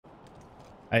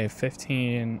I have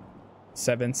 15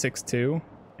 7.62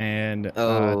 and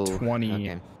Oh,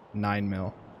 29 okay.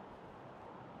 mil.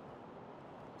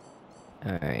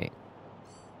 All right.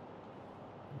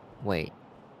 Wait.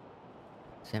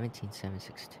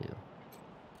 17,762.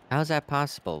 How is that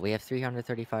possible? We have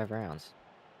 335 rounds.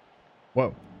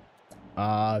 Whoa.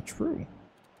 True.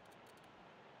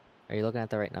 Are you looking at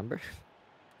the right number?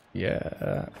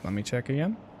 Yeah. Let me check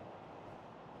again.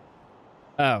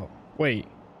 Oh, wait.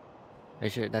 Are you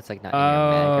sure that's like not in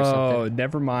your mag or Oh, something?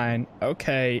 never mind.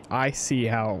 Okay, I see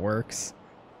how it works.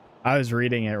 I was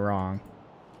reading it wrong.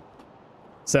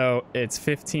 So it's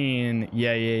 15.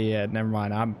 Yeah. Never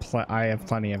mind. I have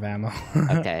plenty of ammo.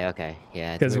 Okay.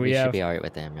 Yeah, Because we we should have be alright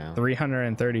with them now.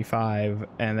 335,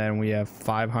 and then we have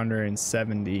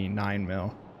 579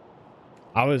 mil.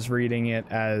 I was reading it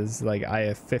as like I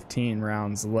have 15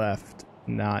 rounds left,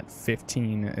 not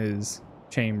 15 is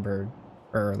chambered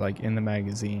or like in the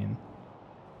magazine.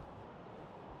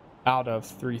 Out of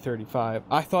 335.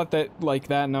 I thought that like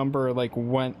that number like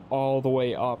went all the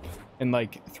way up and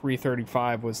like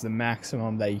 335 was the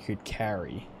maximum that you could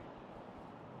carry.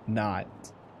 Not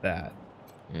that.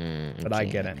 But I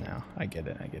get it now. I get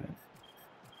it.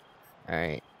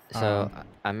 Alright. So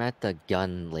I'm at the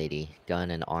gun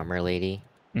and armor lady.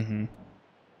 Mm-hmm.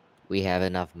 We have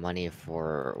enough money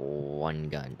for one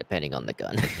gun, depending on the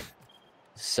gun.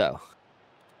 So,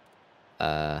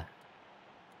 That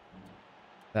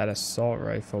assault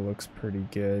rifle looks pretty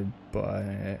good,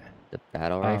 but the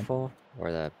battle rifle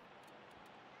or the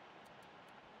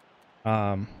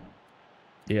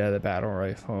yeah, the battle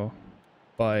rifle.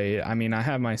 But I mean, I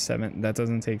have my 7. That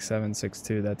doesn't take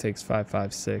 7.62. That takes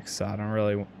 5.56. So I don't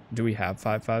really. Do we have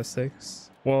 5.56?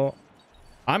 Well,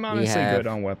 I'm honestly good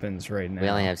on weapons right now. We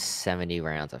only have 70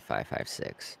 rounds of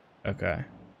 5.56. Okay.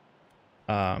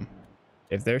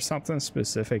 If there's something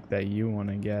specific that you want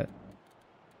to get.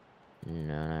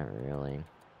 No, not really.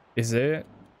 Is it?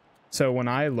 So when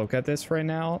I look at this right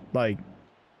now, like,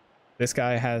 this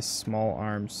guy has small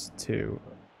arms too.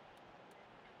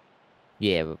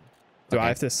 Yeah. But, do I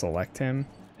have to select him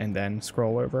and then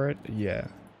scroll over it? Yeah.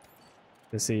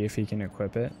 To see if he can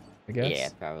equip it, I guess? Yeah,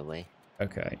 probably.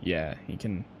 Okay, yeah, he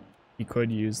can. He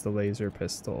could use the laser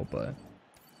pistol, but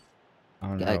I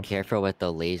don't know. Careful with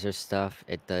the laser stuff.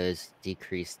 It does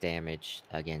decrease damage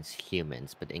against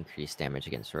humans, but increase damage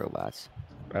against robots.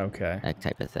 Okay. That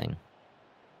type of thing.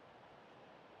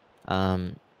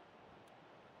 What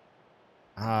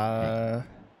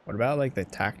about like the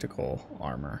tactical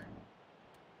armor?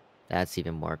 That's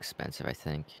even more expensive, I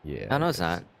think. Yeah. Oh, no, it's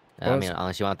not. I mean,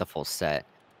 unless you want the full set.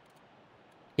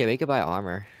 Yeah, we could buy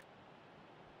armor.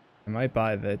 I might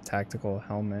buy the tactical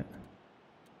helmet.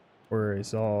 Where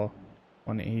it's all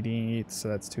 180, so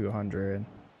that's 200.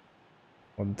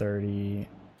 130.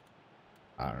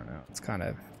 I don't know. It's kind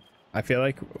of. I feel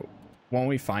like won't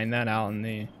we find that out in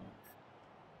the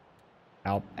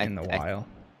wild?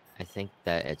 I think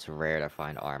that it's rare to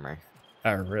find armor.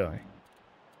 Oh, really?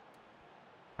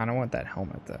 I don't want that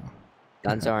helmet though.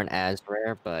 Guns aren't as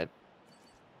rare, but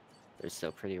they're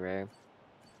still pretty rare.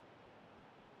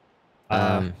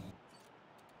 Up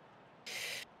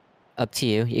to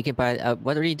you. You can buy.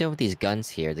 What are you doing with these guns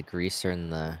here? The greaser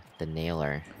and the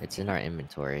nailer. It's in our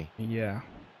inventory. Yeah,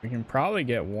 we can probably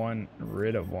get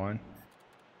rid of one.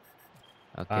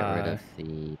 I'll get rid of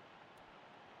the.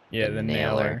 Yeah, the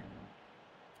nailer.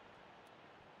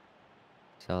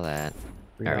 Sell that.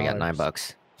 Alright, we got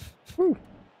 $9. Woo.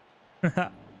 You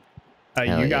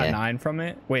got 9 from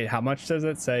it? Wait, how much does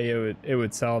it say it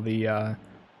would sell the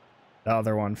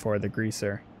other one for, the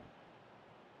greaser?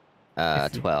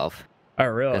 12. Oh,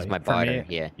 really? That's my barter,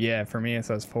 yeah. Yeah, for me it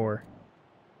says 4.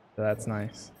 So that's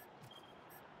nice.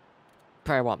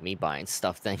 Probably want me buying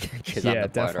stuff then, because I'm the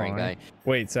bartering guy.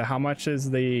 Wait, so how much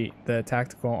is the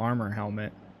tactical armor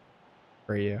helmet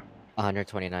for you?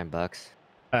 $129.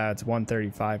 It's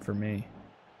 135 for me.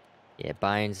 Yeah,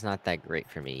 buying's not that great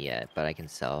for me yet, but I can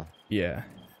sell. Yeah.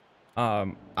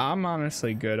 I'm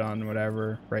honestly good on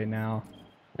whatever right now.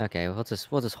 Okay, we'll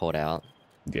just hold out.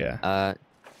 Yeah.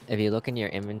 If you look in your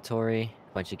inventory,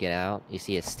 once you get out, you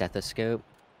see a stethoscope.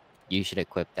 You should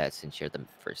equip that since you're the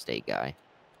first aid guy.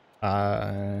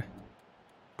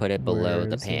 Put it below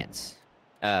the pants.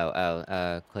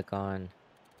 Click on.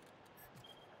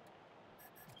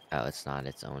 Oh, it's not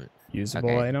its own.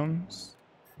 Usable items?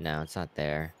 No, it's not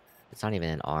there. It's not even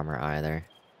in armor either.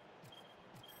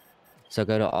 So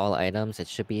go to all items. It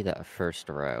should be the first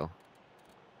row.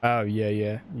 Oh,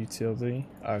 yeah. Utility.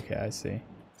 Okay, I see.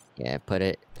 Yeah, put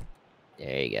it.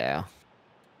 There you go.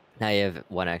 Now you have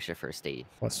 1 extra first aid.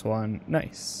 +1.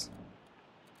 Nice.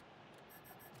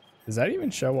 Does that even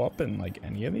show up in like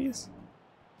any of these?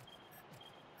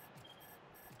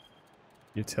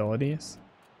 utilities?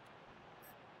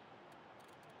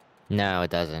 No, it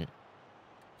doesn't.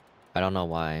 I don't know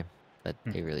why, but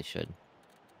they really should.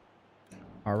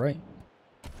 All right.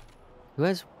 Who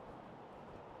has...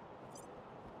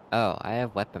 Oh, I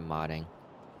have weapon modding.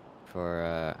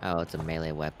 For, oh, it's a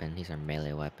melee weapon. These are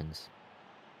melee weapons.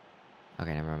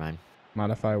 Okay, never mind.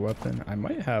 Modify weapon. I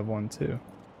might have one too.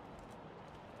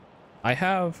 I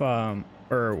have,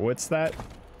 or what's that?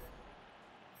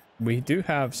 We do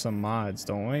have some mods,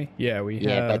 don't we? Yeah, we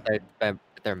have. But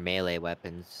they're melee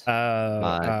weapons. Oh,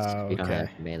 Mods. We don't okay.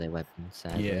 have melee weapons,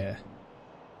 sadly. Yeah.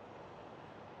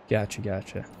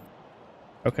 Gotcha.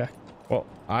 Okay. Well,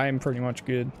 I'm pretty much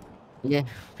good. Yeah,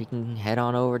 we can head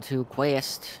on over to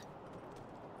Quest.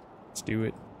 Let's do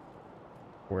it.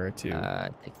 Where to? I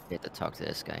think we have to talk to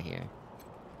this guy here.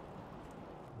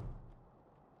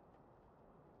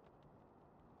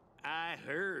 I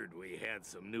heard we had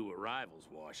some new arrivals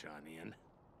wash on in.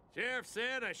 Sheriff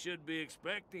said I should be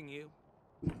expecting you.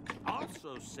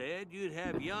 Also said you'd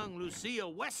have young Lucia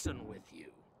Wesson with you.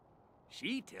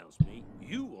 She tells me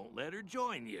you won't let her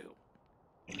join you.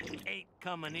 Ain't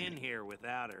coming in here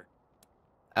without her.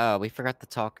 Oh, we forgot to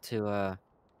talk to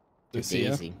Lucia?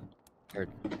 Daisy. Or,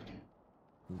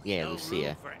 yeah, No Lucia.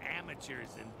 room for amateurs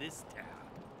in this town.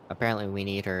 Apparently we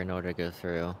need her in order to go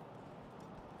through.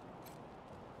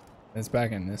 It's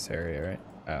back in this area, right?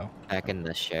 Oh. Back in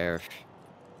the sheriff.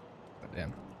 Oh,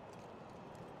 damn.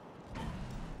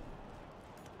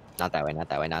 Not that way, not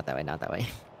that way, not that way, not that way.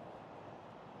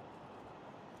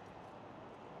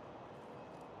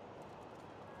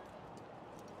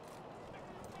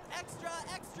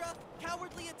 Extra!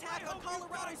 Cowardly attack on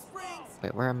Colorado Springs!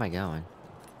 Wait, where am I going?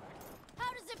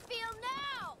 How does it feel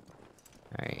now?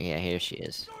 Alright, yeah, here she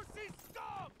is.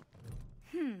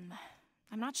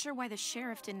 I'm not sure why the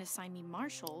sheriff didn't assign me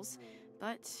marshals,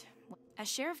 but as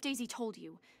Sheriff Daisy told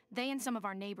you, they and some of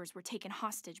our neighbors were taken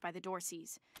hostage by the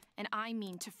Dorseys, and I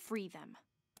mean to free them.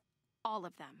 All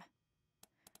of them.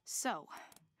 So,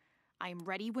 I am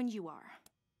ready when you are.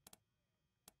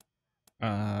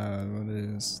 What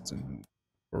is...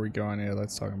 Before we go on here,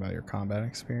 let's talk about your combat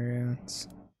experience.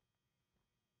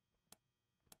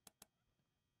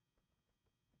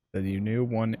 That you knew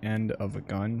one end of a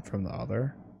gun from the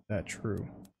other? That true.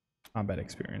 Combat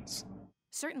experience.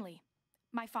 Certainly.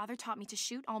 My father taught me to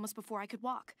shoot almost before I could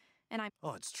walk, and I'm...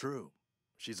 Oh, it's true.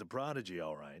 She's a prodigy,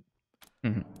 all right.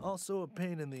 Mm-hmm. Also a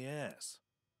pain in the ass.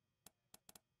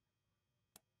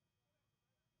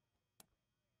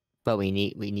 But we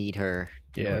need her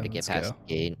in order to get let's past go.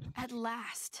 the gate. At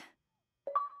last.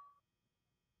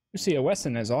 Lucia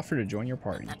Wesson has offered to join your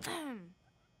party.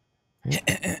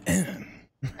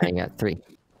 I got 3.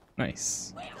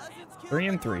 Nice. Dozens killed 3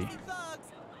 and by 3. Dorsey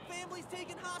thugs. Families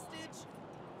taken hostage.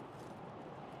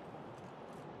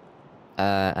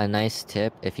 A nice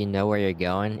tip, if you know where you're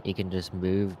going, you can just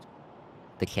move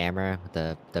the camera with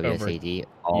the WSAD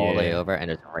all the way Yeah. over and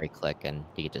just right click and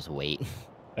you can just wait.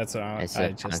 That's what I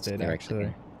Instead of just did, constantly actually.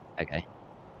 right-clicking. Okay.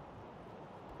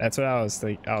 That's what I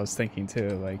was thinking too,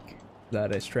 like, is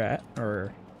that a strat,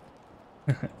 or...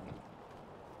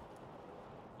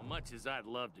 Much as I'd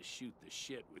love to shoot the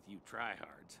shit with you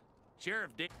tryhards.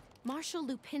 Sheriff Dick. Marshal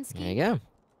Lupinski. There you go.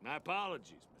 My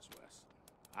apologies, Miss Wesson.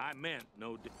 I meant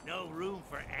no room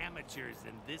for amateurs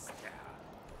in this town.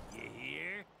 You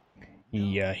hear?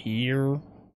 You hear?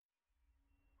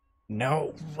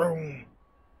 No room.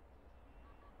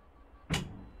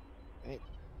 Right.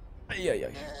 Yeah.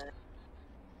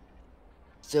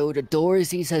 So the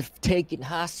Dorseys have taken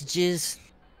hostages.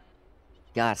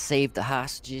 Gotta save the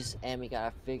hostages, and we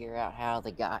gotta figure out how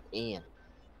they got in.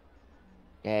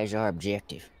 That's our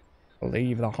objective.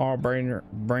 Believe the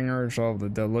harbingers of the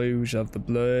deluge of the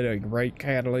blood, a great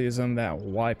catalysm that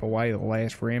will wipe away the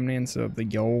last remnants of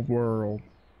the old world.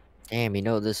 Damn, you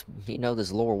know this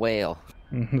lore well.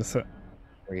 So,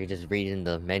 Or you're just reading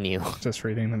the menu. just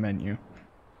reading the menu.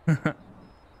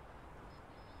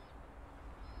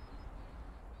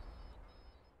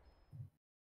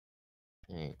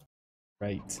 Alright.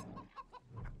 Right.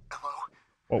 Hello?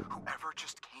 Whoa. Whoever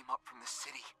just came up from the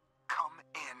city, come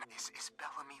in. Is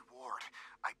Bellamy Ward.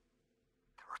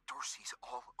 There are Dorseys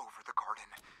all over the garden.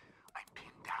 I'm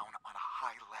pinned down on a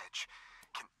high ledge.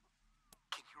 Can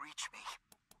you reach me?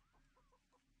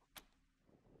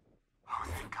 Oh,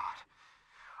 thank God.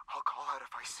 I'll call out if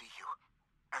I see you.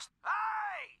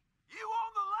 Hey! You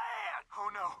on the land! Oh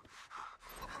no.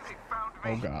 They found me.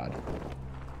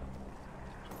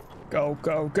 Oh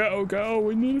God. Go.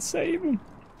 We need to save him.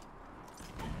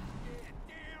 Get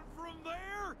down from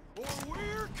there, or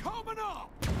we're coming up.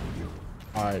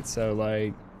 Alright, so,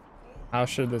 like, how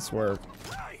should this work?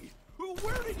 Hey,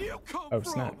 where did you come Oh,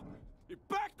 from? snap.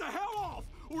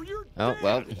 Oh,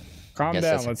 well. Calm Guess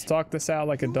down. that's- Let's talk this out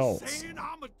like adults. Saying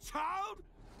I'm a child?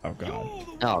 Oh god.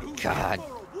 Oh, God.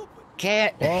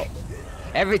 Can't. Well,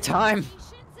 Every time.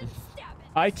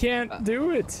 I can't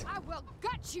do it. I will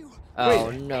gut you.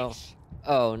 Oh, no.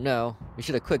 Oh, no. We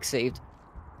should have quick saved.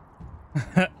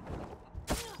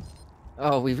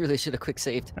 Oh, we really should have quick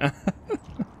saved.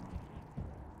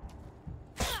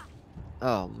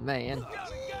 Oh, man.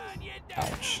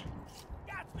 Ouch.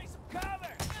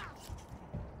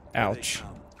 Ouch.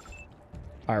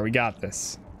 Alright, we got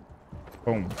this.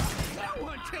 Boom.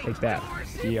 Take that.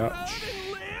 Yup.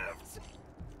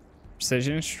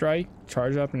 Precision strike.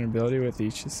 Charge up an ability with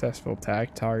each successful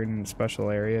attack, targeting a special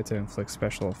area to inflict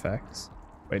special effects.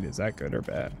 Wait, is that good or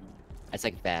bad? It's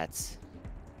like bats.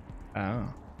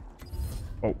 Oh.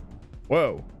 Oh.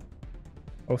 Whoa.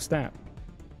 Oh, snap.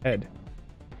 Head.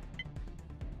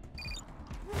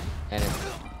 And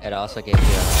it also gave you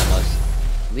an almost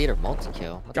leader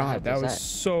multi-kill. What the God, heck that was was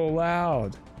so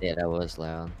loud. Yeah, that was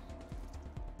loud.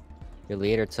 Your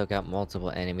leader took out multiple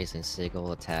enemies in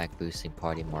single attack, boosting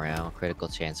party morale. Critical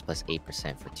chance plus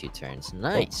 8% for 2 turns.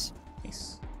 Nice.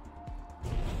 Nice.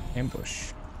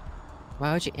 Ambush.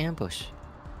 Why would you ambush?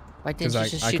 Why didn't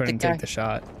Because you just I shoot the couldn't guy? take the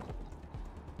shot.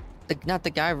 Not the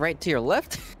guy right to your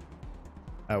left?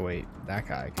 Oh wait, that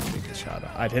guy can take the shot.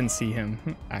 I didn't see him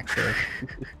actually.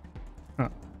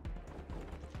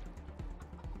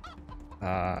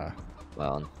 Huh.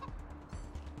 Well,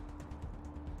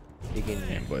 you can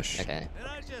Ambush. Okay. And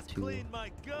I just Two. cleaned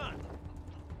my gun.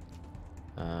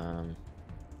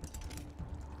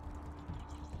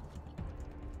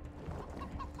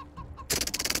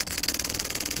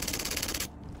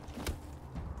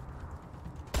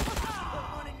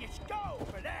 One in your skull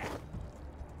for that.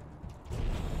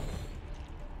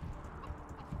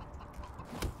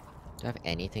 Do I have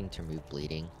anything to remove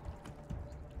bleeding?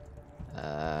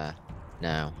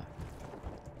 No.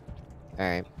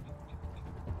 Alright.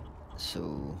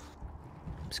 So,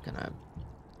 I'm just gonna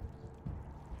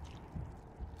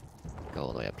go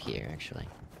all the way up here, actually.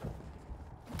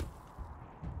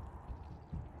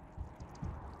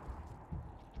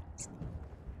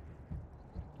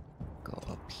 Go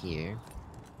up here.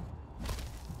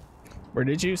 Where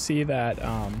did you see that?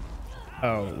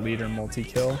 Oh, leader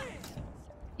multi-kill.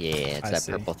 Yeah, it's I that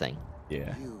see. purple thing.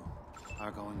 Yeah. You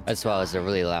are going As well as a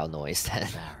really loud noise that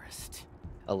embarrassed.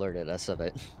 alerted us of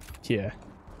it. Yeah.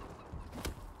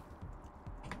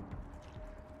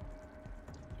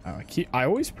 I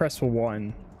always press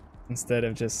 1 instead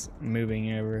of just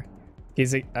moving over.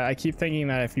 I keep thinking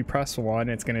that if you press 1,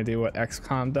 it's gonna do what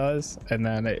XCOM does, and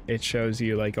then it shows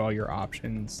you like all your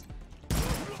options.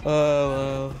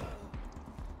 Oh,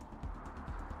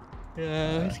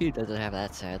 yeah, he doesn't have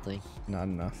that, sadly. Not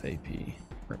enough AP.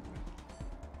 Rip.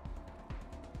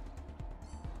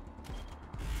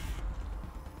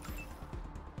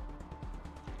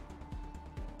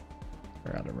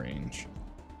 We're out of range.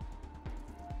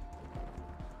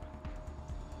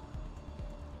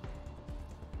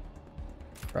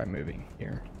 Try moving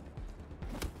here.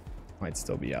 Might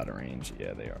still be out of range.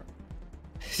 Yeah, they are.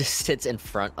 Just sits in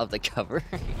front of the cover.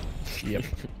 Yep.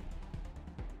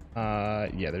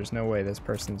 Yeah, there's no way this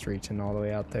person's reaching all the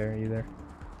way out there either.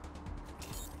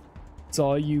 It's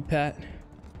all you, Pat.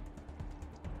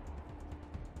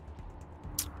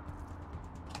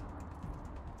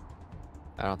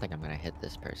 I don't think I'm gonna hit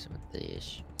this person with the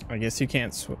ish. I guess you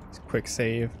can't quick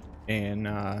save in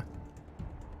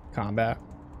combat.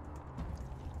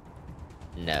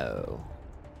 No.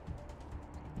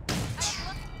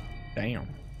 Damn.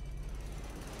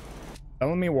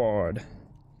 Bellamy Ward.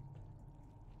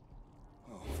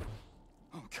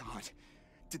 Oh God.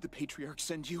 Did the Patriarch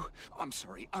send you? I'm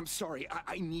sorry.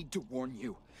 I need to warn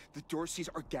you. The Dorseys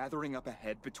are gathering up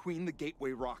ahead between the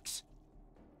Gateway Rocks.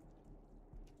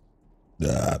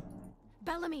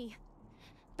 Bellamy!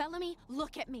 Bellamy,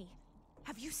 look at me.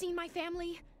 Have you seen my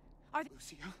family? Are they—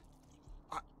 Lucia?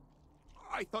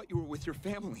 I thought you were with your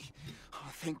family. Oh,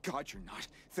 thank God you're not.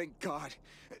 Thank God.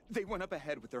 They went up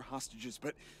ahead with their hostages,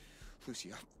 but...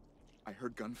 Lucia, I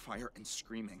heard gunfire and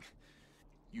screaming.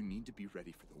 You need to be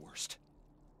ready for the worst.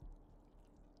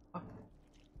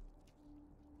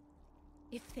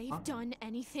 If they've done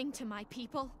anything to my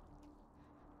people,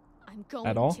 I'm going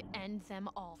At all? to end them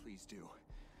all. Please do.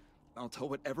 I'll tell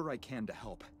whatever I can to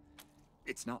help.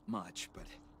 It's not much, but...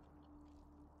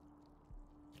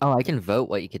 Oh, I can vote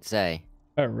what you could say.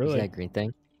 Oh, You see really? that green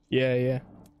thing? Yeah, yeah.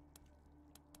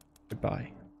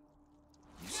 Goodbye.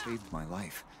 You saved my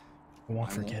life. I won't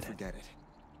I forget won't it. forget it.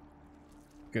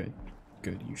 Good.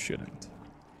 Good, you shouldn't.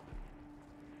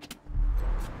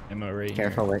 Ammo right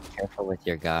Careful here. with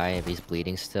your guy. If he's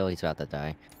bleeding still, he's about to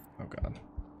die. Oh god.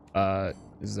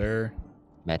 Is there?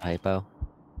 Med hypo.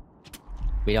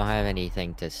 We don't have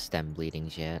anything to stem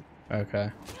bleedings yet.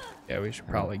 Okay. Yeah, we should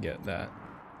probably get that.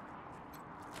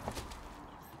 I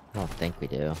don't think we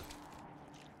do.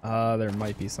 There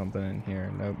might be something in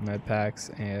here. No med packs,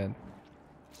 and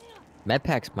Med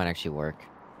packs might actually work.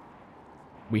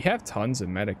 we have tons of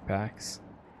medic packs.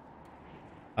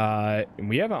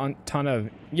 We have a ton of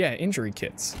injury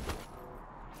kits.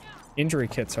 Injury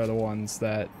kits are the ones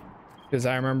that, because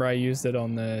I remember I used it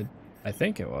on the, I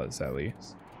think it was at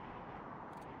least.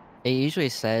 It usually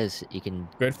says you can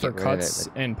Good for get rid of it, cuts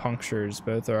but- and punctures.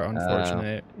 Both are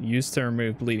unfortunate. Used to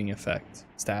remove bleeding effect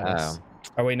status.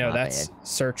 Oh wait, no, My that's bad.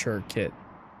 searcher kit.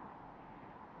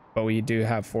 But we do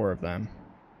have 4 of them.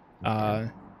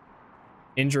 Okay.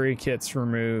 Injury kits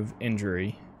remove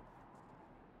injury.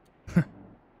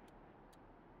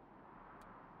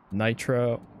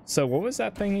 Nitro. So what was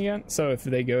that thing again? So if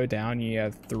they go down, you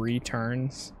have 3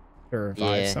 turns to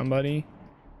revive Yeah. somebody,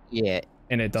 Yeah.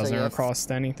 and it doesn't you have-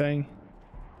 cost anything.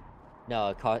 No,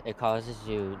 it causes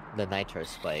you the nitro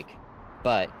spike,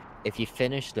 but if you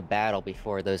finish the battle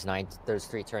before those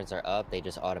 3 turns are up, they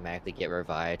just automatically get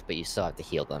revived, but you still have to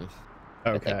heal them.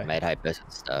 With, Okay. like, med hypos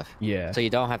and stuff. Yeah. So you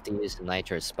don't have to use the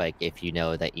nitro spike if you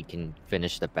know that you can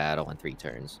finish the battle in 3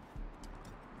 turns,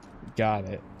 Got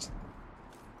it.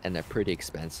 and they're pretty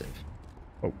expensive.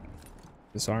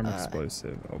 Disarm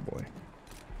explosive. Oh boy.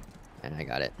 And I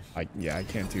got it. I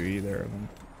can't do either of them.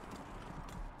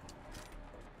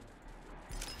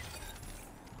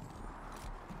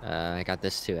 I got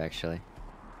this too, actually.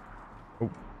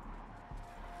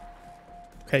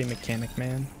 Okay, mechanic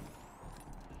man.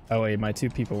 Oh wait, my 2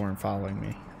 people weren't following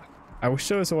me. I wish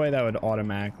there was a way that would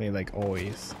automatically, like,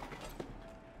 always.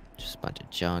 Just a bunch of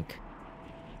junk.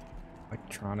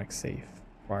 Electronic safe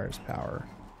requires power.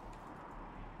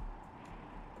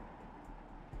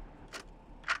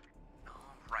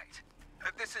 Right.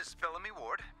 This is Bellamy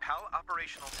Ward, PAL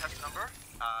operational test number.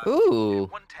 Ooh.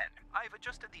 110. I've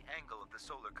adjusted the angle of the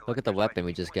solar Look at the weapon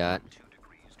we just got. 2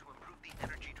 degrees to improve the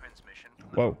energy transmission from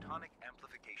the Whoa. photonic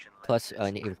amplification Plus,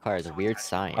 lenses. it requires weird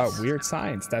science. Oh, weird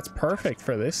science. That's perfect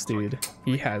for this dude.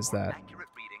 He has that. Accurate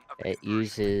reading of the It conversion.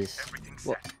 uses... Everything's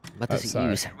What, set. what does Oh, it sorry.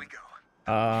 use? Here we go.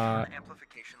 It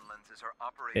Amplification lenses are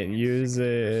operating at 60% uses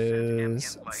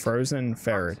ambient light, frozen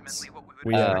ferrets. approximately what would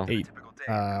We be have Oh. a 8. typical day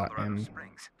in Colorado And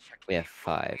Springs. Checking We have the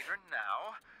 5. photometer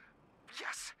now.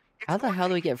 Yes, it's How the hell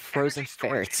do we working. get frozen Energy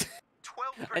storage ferrets? is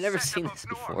 12% I never seen above this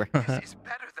norm. before. This is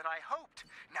better than I hoped.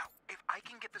 Now, if I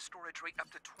can get the storage rate up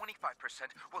to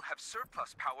 25%, we'll have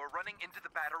surplus power running into the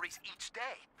batteries each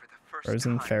day. For the first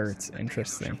Frozen time ferrets, since the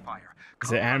interesting. Deluge fire,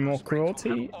 Is it Colorado animal Springs will have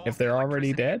cruelty all if the they're already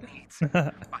electricity dead? it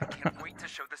needs. I can't wait to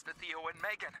show this to Theo and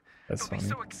Megan. That's They'll be funny.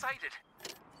 so excited.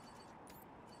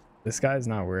 This guy's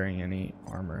not wearing any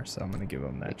armor, so I'm gonna give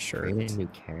him that shirt. Create a new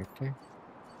character?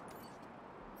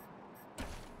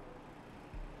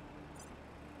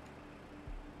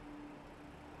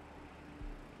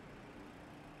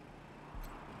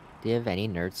 Do you have any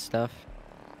nerd stuff?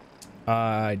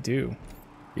 I do.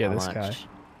 Yeah, How this guy.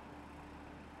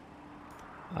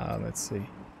 much? Let's see.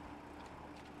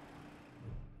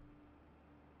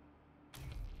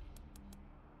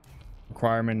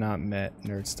 Requirement not met.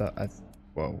 Nerd stuff.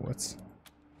 Whoa, what's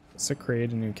to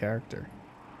create a new character?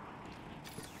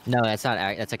 No, that's not.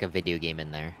 That's like a video game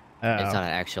in there. It's Oh. not an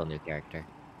actual new character.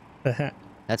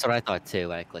 That's what I thought too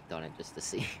when I clicked on it just to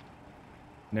see.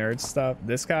 Nerd stuff.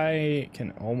 This guy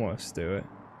can almost do it.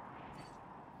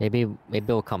 Maybe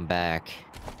we'll come back,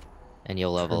 and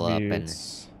you'll level up and.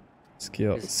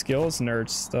 Tributes, skills nerd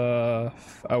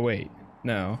stuff. Oh wait,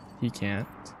 no, he can't.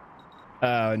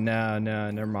 Oh no,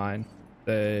 never mind.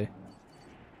 Wait.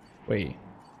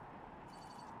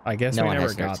 I guess No we one never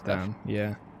has nerd got stuff. them.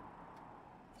 Yeah.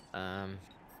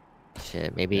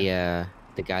 Shit. Maybe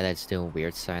the guy that's doing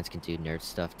weird science can do nerd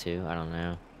stuff too. I don't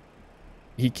know.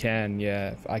 He can,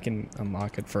 yeah. I can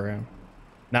unlock it for him.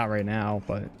 Not right now,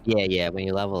 but Yeah. When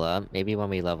you level up, maybe when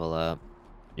we level up.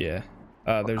 yeah.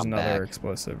 There's come another back.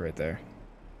 explosive right there.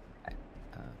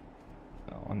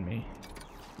 On me.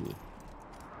 Ooh.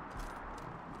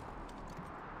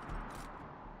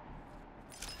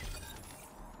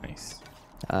 Nice.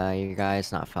 Your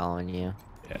guy's not following you.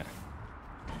 Yeah.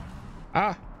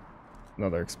 Ah!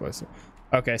 Another explosive.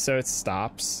 Okay, so it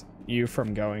stops you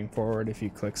from going forward if you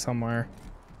click somewhere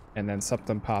and then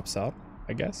something pops up,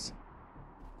 I guess.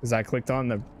 Because I clicked on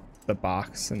the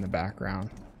box in the background.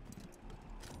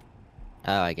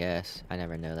 Oh, I guess. I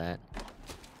never know that.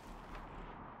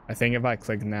 I think if I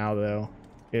click now, though,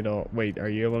 it'll... Wait, are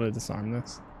you able to disarm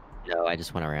this? No, I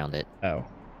just went around it. Oh.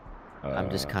 I'm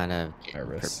just kind of getting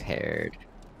nervous. prepared.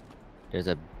 There's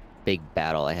a big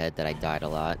battle ahead that I died a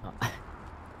lot.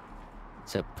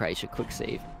 So probably should quick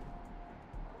save.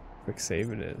 Quick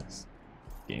save it is.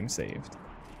 Game saved.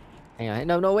 Hang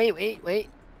on. No, wait.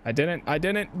 I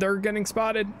didn't. They're getting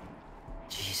spotted.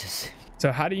 Jesus.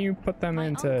 So how do you put them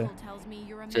into?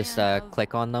 Just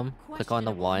click on them. Click on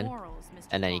the one,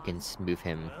 and then you can move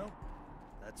him. Well,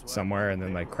 that's why Somewhere and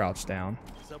then like crouch down.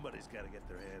 Somebody's got to get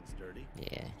their hands dirty.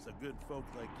 Yeah. So good folk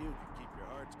like you can keep your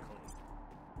hearts clean.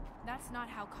 That's not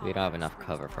how We don't have Colorado enough Springs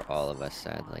cover for works. all of us,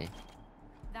 sadly.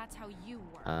 That's how you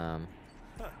work. I'm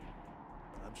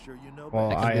sure you know Well,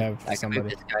 better. I can move- have I can somebody. move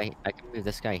this guy. I can move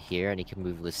this guy here, and he can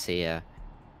move Lucia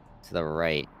to the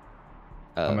right.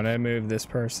 I'm gonna move this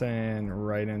person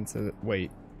right into the,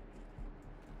 wait.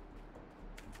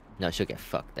 No, she'll get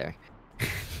fucked there.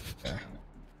 Okay.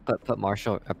 Put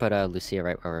Marshall or put Lucia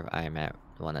right where I am at,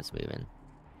 the one that's moving.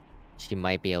 She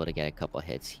might be able to get a couple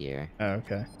hits here. Oh,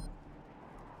 okay.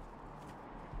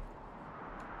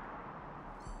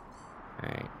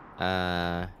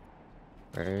 Alright.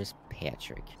 Where's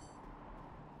Patrick?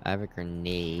 I have a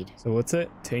grenade. So what's it?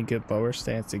 Take it lower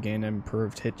stance to gain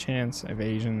improved hit chance,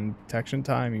 evasion, and detection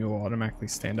time. You will automatically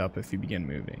stand up if you begin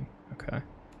moving. Okay.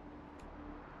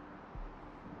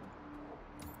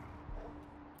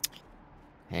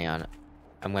 Hang on.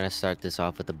 I'm gonna start this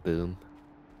off with a boom.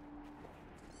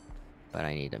 But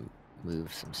I need to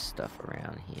move some stuff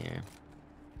around here.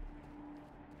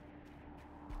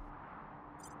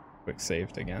 Quick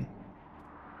saved again.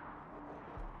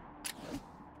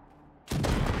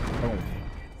 Oh.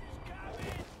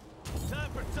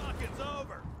 Time for talking's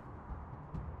over.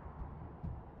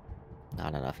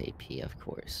 Not enough AP, of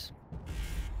course.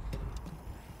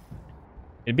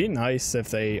 It'd be nice if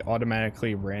they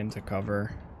automatically ran to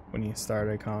cover when you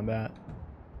started combat.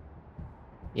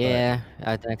 Yeah,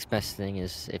 the next best thing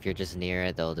is if you're just near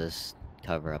it, they'll just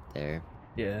cover up there.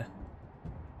 Yeah.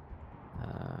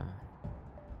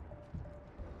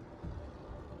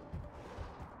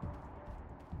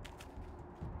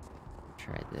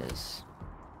 Try this.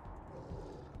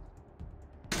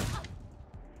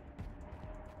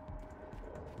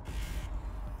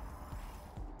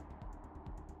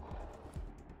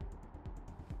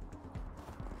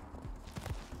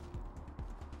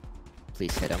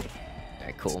 Please hit him.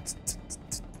 Alright, cool.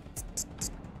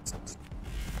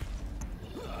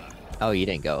 Oh, you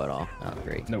didn't go at all. Oh,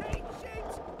 great. Nope.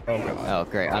 Oh god. Oh,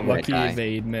 great. I'm Lucky gonna die.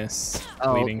 evade miss.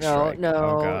 Oh, Leading no, strike. no.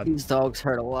 Oh god. These dogs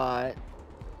hurt a lot.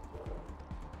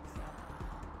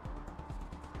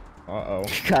 Uh-oh.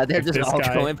 God, they're If just this all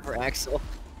guy- going for Axel.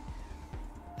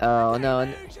 Oh,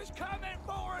 no.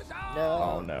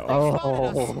 Oh No. no.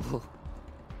 Oh.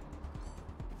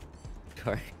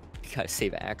 Gotta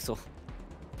save Axel.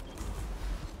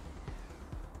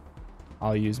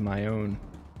 I'll use my own.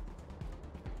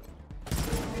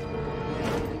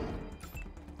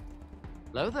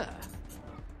 Hello there.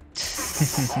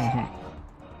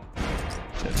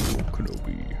 General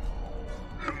Kenobi.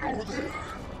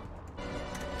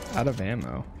 Out of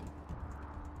ammo.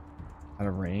 Out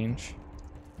of range.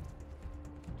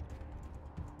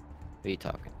 Who are you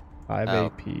talking? 5 Oh.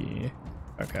 AP.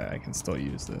 Okay, I can still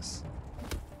use this.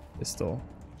 Pistol.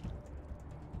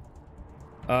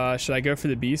 Should I go for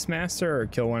the Beastmaster or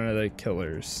kill one of the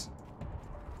killers?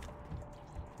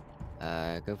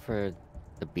 Go for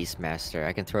the Beastmaster.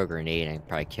 I can throw a grenade and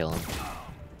probably kill him.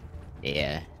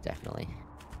 Yeah, definitely.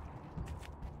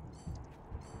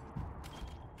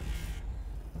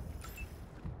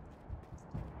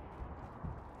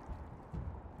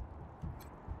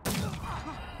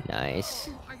 Nice.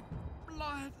 My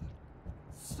blood,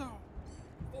 so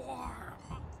warm.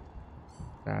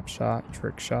 Snapshot,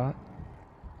 trick shot.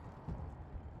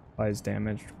 Applies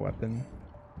damaged weapon.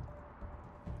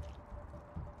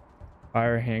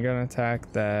 Fire a handgun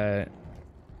attack that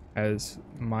has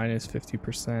minus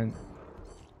 50%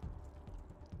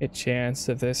 hit chance.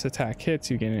 If this attack hits,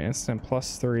 you get an instant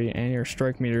 +3 and your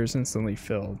strike meter is instantly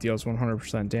filled. Deals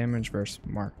 100% damage versus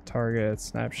marked target.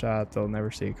 Snapshot, they'll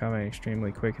never see it coming.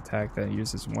 Extremely quick attack that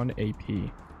uses 1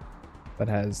 AP but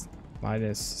has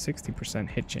minus 60%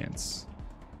 hit chance.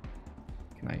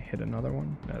 Can I hit another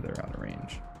one? No, they're out of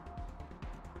range.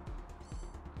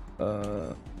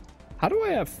 How do I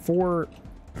have 4?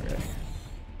 Okay.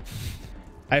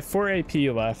 I have 4 AP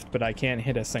left, but I can't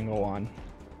hit a single one.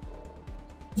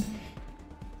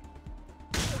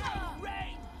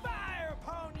 Rain fire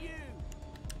upon you!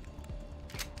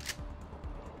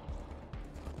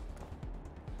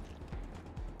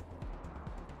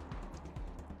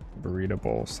 Burrito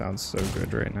bowl sounds so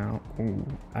good right now. Ooh,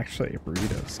 actually a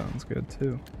burrito sounds good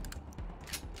too.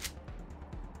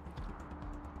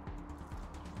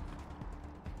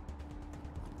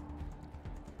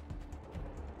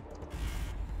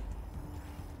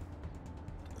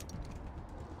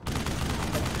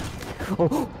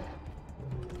 Oh!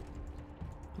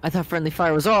 I thought friendly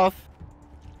fire was off.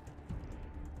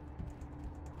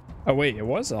 Oh wait, it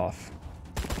was off.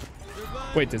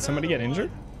 Wait, did somebody get injured?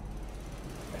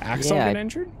 Axel Yeah, get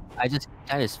injured? I just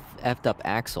effed up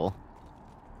Axel.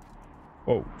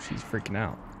 Whoa, she's freaking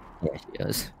out. Yeah, she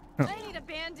is. I need a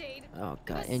band-aid. Oh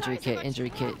god, The injury size kit, of a injury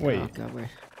kit. truck. Wait. Oh god, where?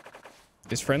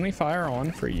 Is friendly fire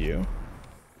on for you?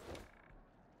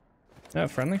 No,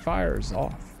 friendly fire is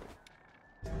off.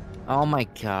 Oh my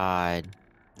god.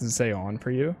 Does it say on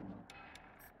for you?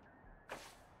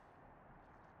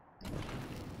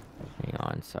 Hang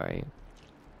on, sorry.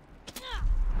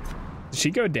 Did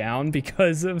she go down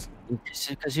because of...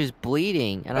 Because she was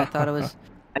bleeding, and I thought it was.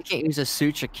 I can't use a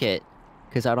suture kit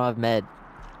because I don't have med.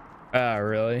 Ah,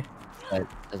 really? But it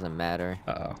doesn't matter.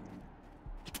 Uh-oh.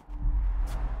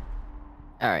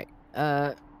 All right.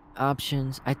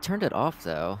 Options. I turned it off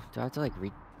though. Do I have to like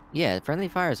read? Yeah, friendly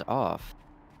fire is off.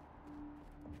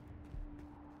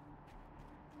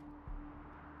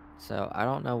 So I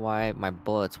don't know why my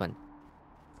bullets went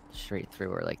straight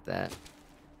through her like that.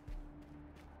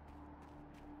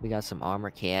 We got some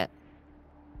armor, cat.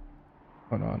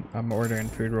 Hold on, I'm ordering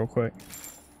food real quick.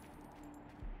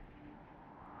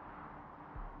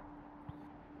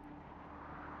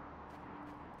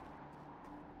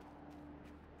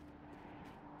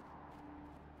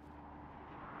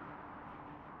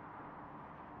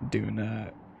 Doing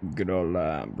a good old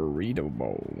burrito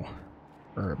bowl.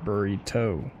 Or a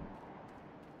burrito.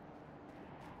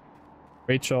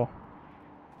 Rachel.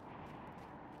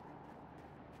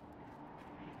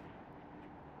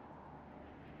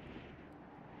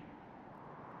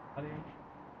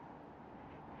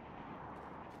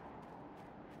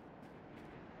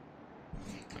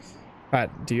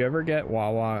 Pat, do you ever get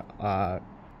Wawa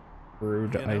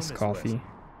brewed You know, iced Miss coffee? Wesson,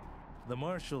 the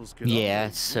marshals could Yeah,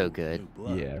 always it's so use good. new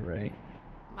blood. Yeah, right.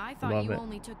 I thought Love you it.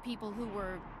 only took people who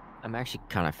were I'm actually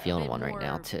kind of feeling bit one right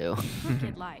now more too.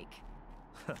 crooked-like.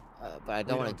 But I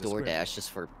don't We want to don't discriminate. DoorDash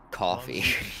just for As long as coffee. you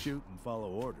can shoot and follow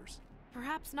orders.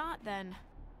 Perhaps not then.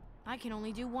 I can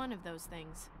only do one of those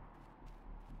things.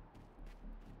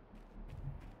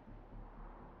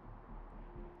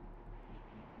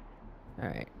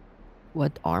 Alright.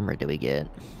 What armor do we get?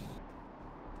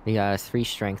 We got a 3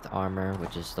 strength armor,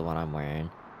 which is the one I'm wearing.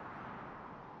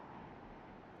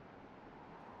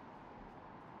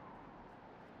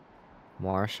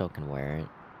 Marshall can wear it.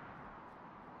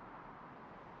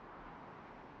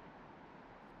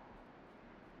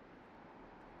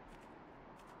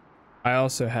 I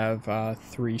also have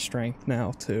 3 strength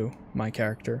now too, my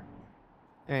character.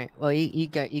 Alright, well you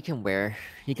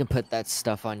can put that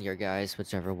stuff on your guys,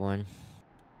 whichever one.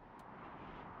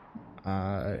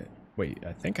 Wait,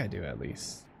 I think I do at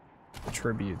least.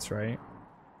 Attributes, right?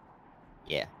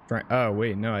 Yeah. Oh,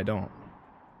 wait, no, I don't.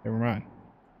 Never mind.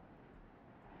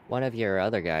 One of your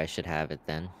other guys should have it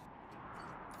then.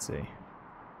 Let's see.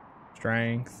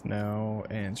 Strength, no,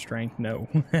 and strength, no.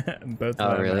 Both Oh,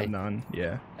 of them really? have none.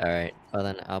 Yeah. Alright, well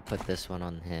then I'll put this one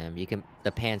on him.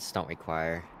 The pants don't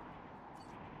require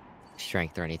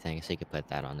strength or anything, so you can put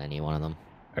that on any one of them.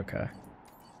 Okay.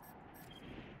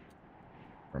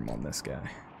 I'm on this guy.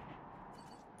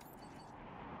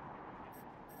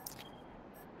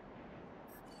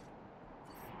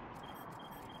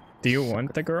 Do you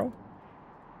want the girl?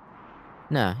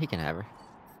 No, he can have her.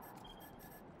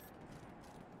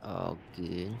 Oh,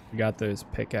 good. You got those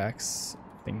pickaxe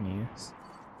thingies.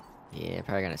 Yeah,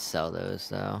 probably gonna sell those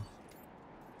though.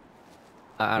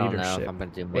 I don't know Leadership. if I'm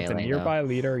gonna do With a melee though. nearby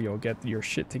leader, you'll get your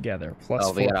shit together. Plus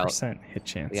Oh, we got 4% hit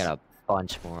chance. We got a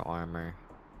bunch more armor.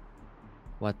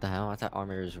 What the hell? I thought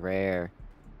armor was rare.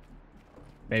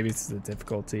 Maybe it's the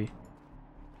difficulty.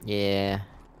 Yeah.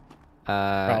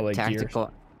 Probably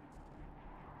tactical.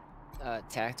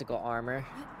 Tactical armor.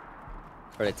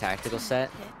 For the tactical set.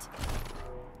 Hit.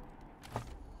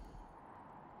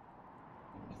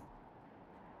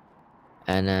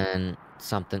 And then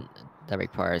something that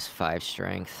requires 5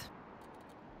 strength.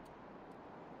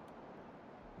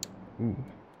 Ooh.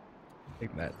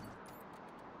 Take that.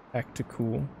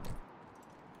 Tactical.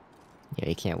 Yeah,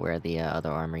 you can't wear the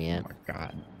other armor Oh yet. my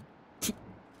god.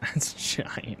 That's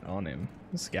giant on him.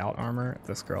 Scout armor.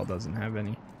 This girl doesn't have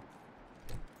any.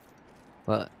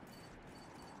 Well,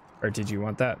 Or did you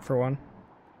want that for one?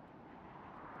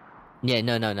 yeah,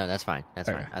 no, that's fine. That's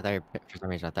Okay. fine. I thought for some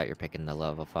reason I thought you're picking the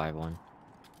level 5 one.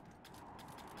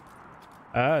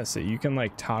 So you can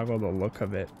like toggle the look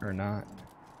of it or not.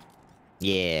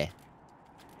 Yeah.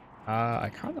 I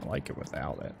kind of like it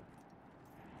without it.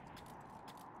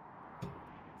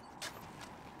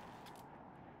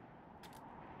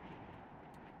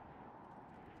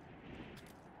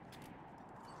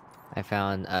 I I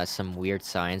found some weird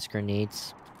science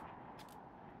grenades.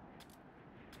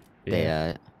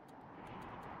 Yeah. They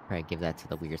probably give that to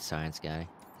the weird science guy.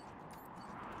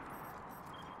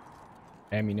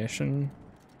 Ammunition.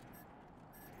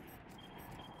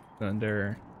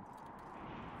 Under.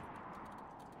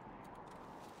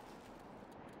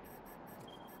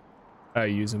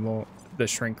 Usable. The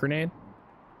shrink grenade?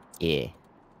 Yeah.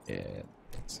 Yeah.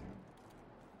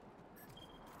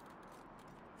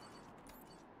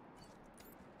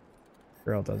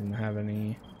 Girl doesn't have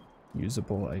any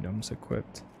usable items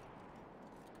equipped.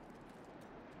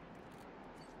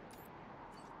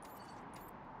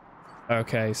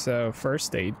 Okay, so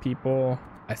first aid people.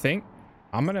 I think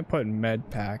I'm gonna put med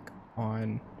pack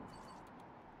on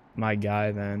my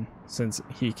guy then, since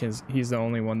he's the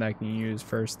only one that can use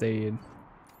first aid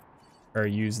or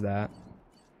use that.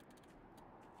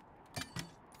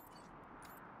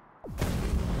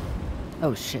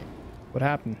 Oh shit. What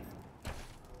happened?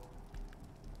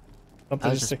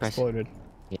 Something just exploded.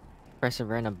 Pressing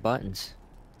random buttons.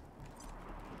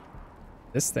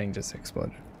 This thing just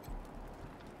exploded.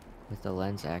 With the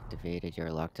lens activated,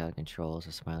 you're locked out of controls.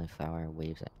 A smiling flower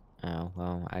waves it. Oh,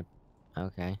 well,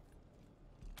 okay.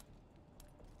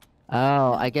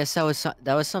 Oh, I guess that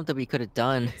was something we could have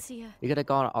done. We could have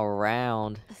gone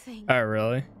around Oh,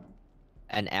 really?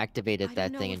 and activated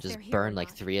that thing and just burned like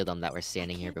 3 of them that were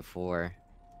standing here before.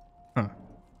 Huh.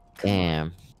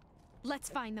 Damn. Let's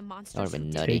find the monsters. That would have been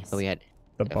nutty. But we had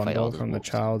the to fight all bundle those from the wolves.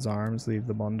 child's arms. Leave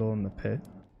the bundle in the pit.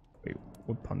 Wait,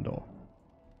 what bundle?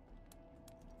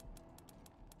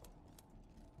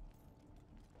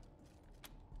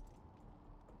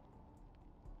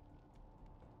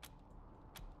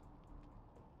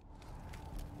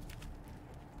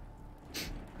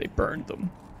 They burned them.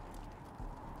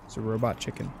 It's a robot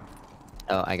chicken.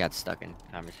 Oh, I got stuck in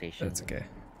conversation. That's okay.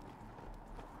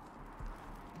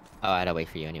 Oh, I had to wait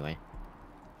for you anyway.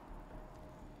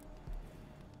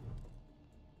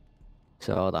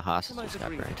 So all the hostages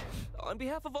got burned. On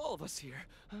behalf of all of us here,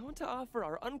 I want to offer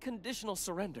our unconditional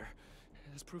surrender.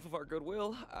 As proof of our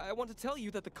goodwill, I want to tell you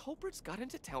that the culprits got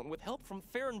into town with help from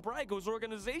Farron Brygo's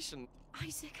organization.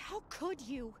 Isaac, how could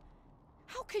you?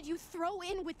 How could you throw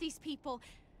in with these people?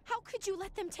 How could you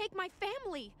let them take my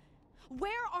family?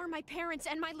 Where are my parents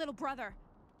and my little brother?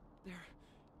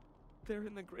 They're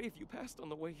in the grave you passed on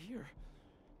the way here.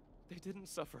 They didn't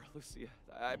suffer, Lucia.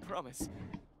 I promise.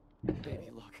 Baby,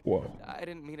 look. Whoa. I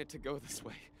didn't mean it to go this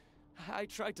way. I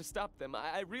tried to stop them.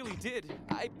 I really did.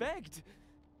 I begged.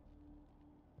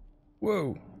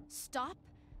 Whoa. Stop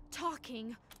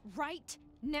talking right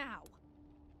now.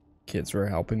 Kids were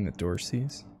helping the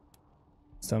Dorseys.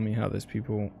 Tell me how those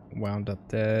people wound up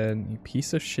dead. You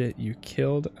piece of shit. You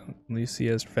killed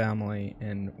Lucia's family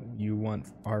and you want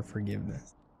our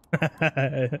forgiveness.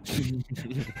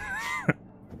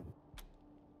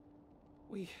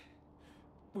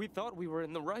 We thought we were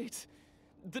in the right.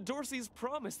 The Dorseys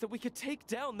promised that we could take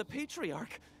down the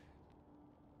Patriarch.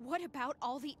 What about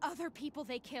all the other people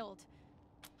they killed?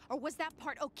 Or was that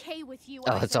part okay with you?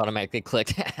 Oh, it's automatically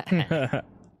clicked.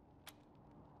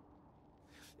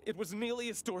 It was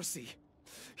Nelius Dorsey.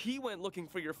 He went looking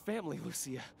for your family,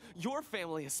 Lucia. Your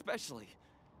family especially.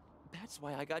 That's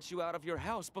why I got you out of your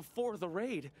house before the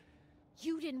raid.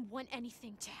 You didn't want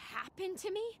anything to happen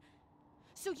to me?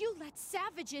 So you let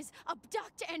savages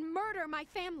abduct and murder my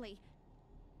family.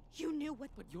 You knew what—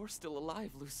 But you're still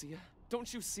alive, Lucia.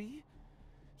 Don't you see?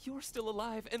 You're still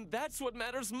alive, and that's what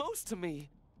matters most to me.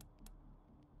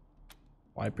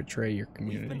 Why betray your We've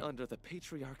community? been under the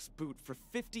Patriarch's boot for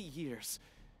 50 years.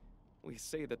 We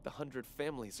say that the 100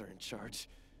 families are in charge,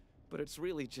 but it's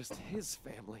really just his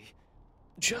family.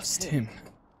 Just him.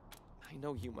 I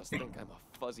know you must think I'm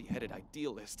a fuzzy-headed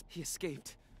idealist. He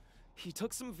escaped. He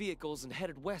took some vehicles and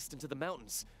headed west into the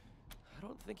mountains. I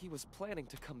don't think he was planning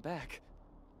to come back.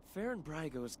 Farron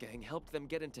Brygo's gang helped them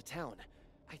get into town.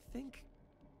 I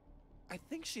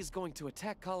think she's going to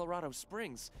attack Colorado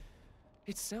Springs.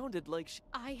 It sounded like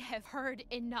I have heard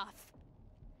enough.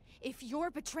 If your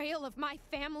betrayal of my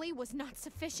family was not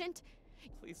sufficient—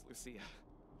 Please, Lucia.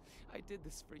 I did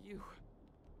this for you.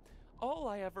 All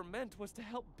I ever meant was to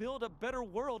help build a better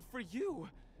world for you.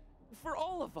 For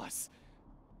all of us.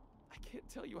 I can't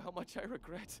tell you how much I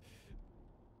regret.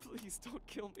 Please don't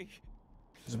kill me.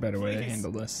 There's a better way to Please.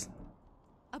 handle this.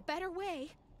 A better way?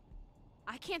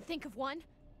 I can't think of one.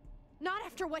 Not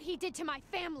after what he did to my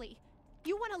family.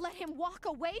 You want to let him walk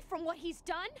away from what he's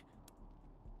done?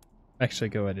 Actually,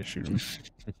 go ahead and shoot him.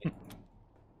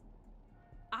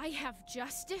 I have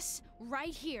justice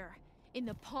right here in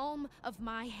the palm of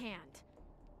my hand.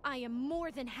 I am more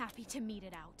than happy to meet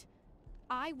it out.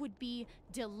 I would be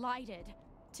delighted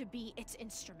to be its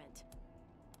instrument.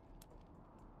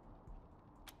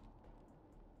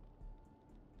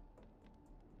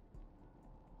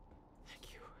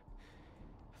 Thank you.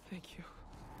 Thank you.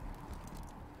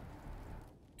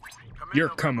 You're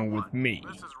coming with me.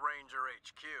 This is Ranger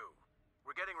HQ.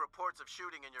 We're getting reports of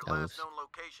shooting in your That last was- known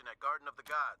location at Garden of the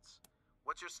Gods.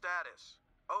 What's your status?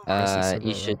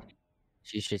 Over.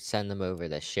 You should send them over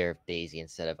to Sheriff Daisy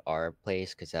instead of our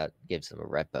place, because that gives them a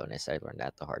rep bonus. I learned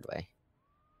that the hard way.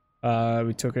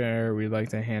 We took her. We'd like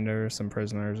to hand her some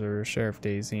prisoners, or Sheriff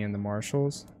Daisy and the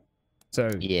marshals. So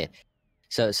Yeah.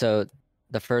 So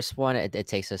the first one it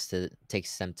takes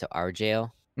them to our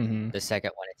jail. mhm. The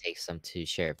second one it takes them to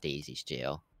Sheriff Daisy's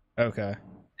jail. Okay.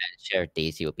 And Sheriff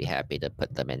Daisy will be happy to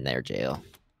put them in their jail.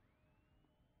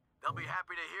 They'll be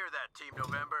happy to hear that, Team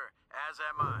November, as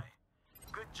am I.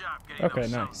 Good job getting Okay,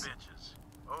 those nice. bitches.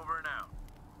 Over and out.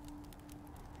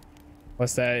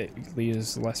 Plus that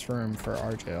leaves less room for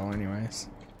our jail, anyways.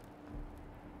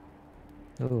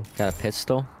 Ooh, got a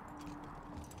pistol.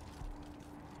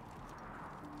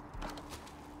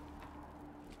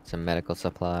 Some medical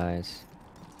supplies.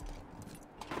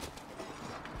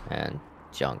 And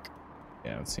junk.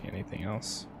 Yeah, I don't see anything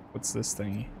else. What's this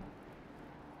thingy?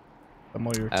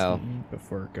 Assemble your Oh. team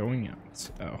before going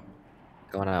out. Oh,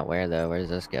 Going out where though? Where does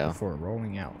this go? before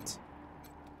rolling out.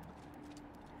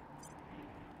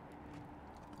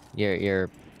 Your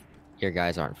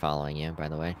guys aren't following you, by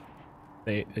the way.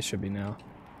 They should be now.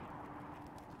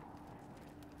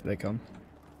 Here they come.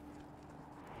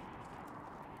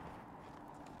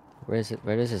 Where is it?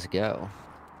 Where does this go?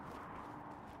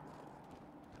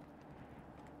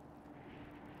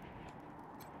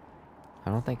 I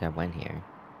don't think I went here.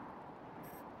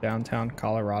 Downtown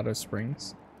Colorado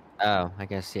Springs. Oh, I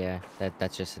guess yeah.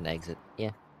 That's just an exit.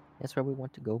 Yeah, that's where we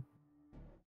want to go.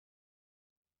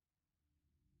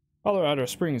 Colorado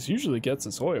Springs usually gets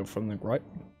its oil from the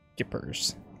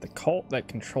Gippers, the cult that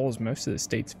controls most of the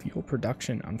state's fuel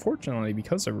production. Unfortunately,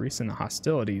 because of recent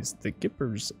hostilities, the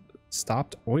Gippers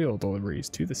stopped oil deliveries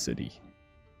to the city.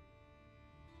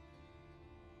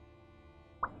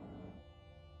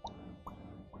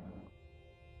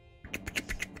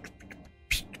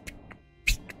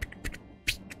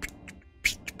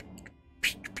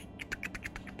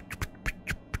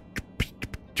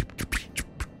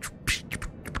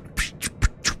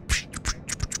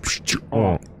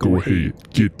 Go ahead,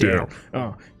 get down.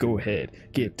 Go ahead,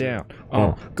 get down.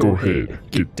 Go ahead,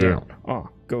 get down.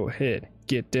 Go ahead,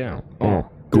 get down.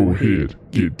 Go ahead,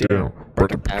 get down.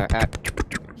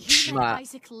 You let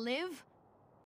Isaac live?